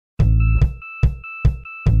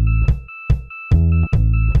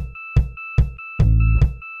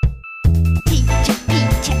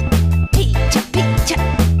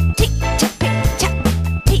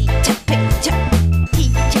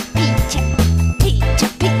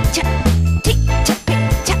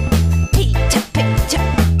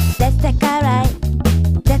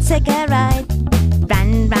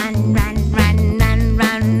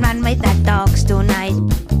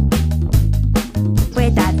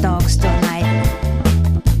dogs tonight.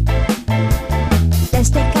 Let's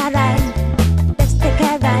take a ride. Let's take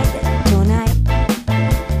a ride tonight.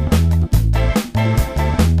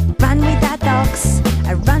 Run with the dogs.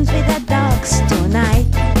 Run with the dogs tonight.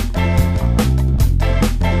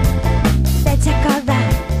 Let's take a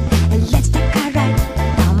ride. Let's take a ride.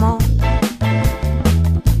 Come on.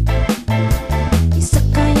 You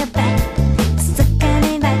suck on your back. Suck on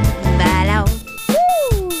your back. Follow.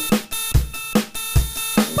 Woo!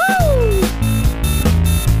 Woo!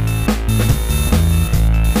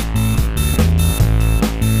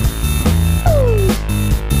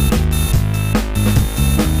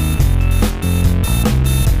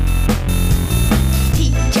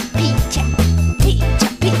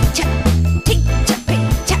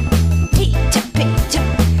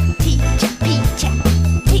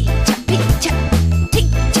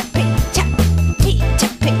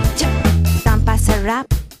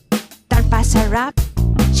 Don't pass her up.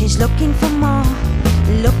 She's looking for more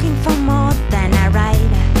than a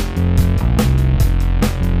ride.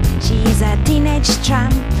 She's a teenage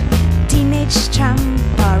tramp,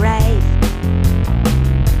 alright.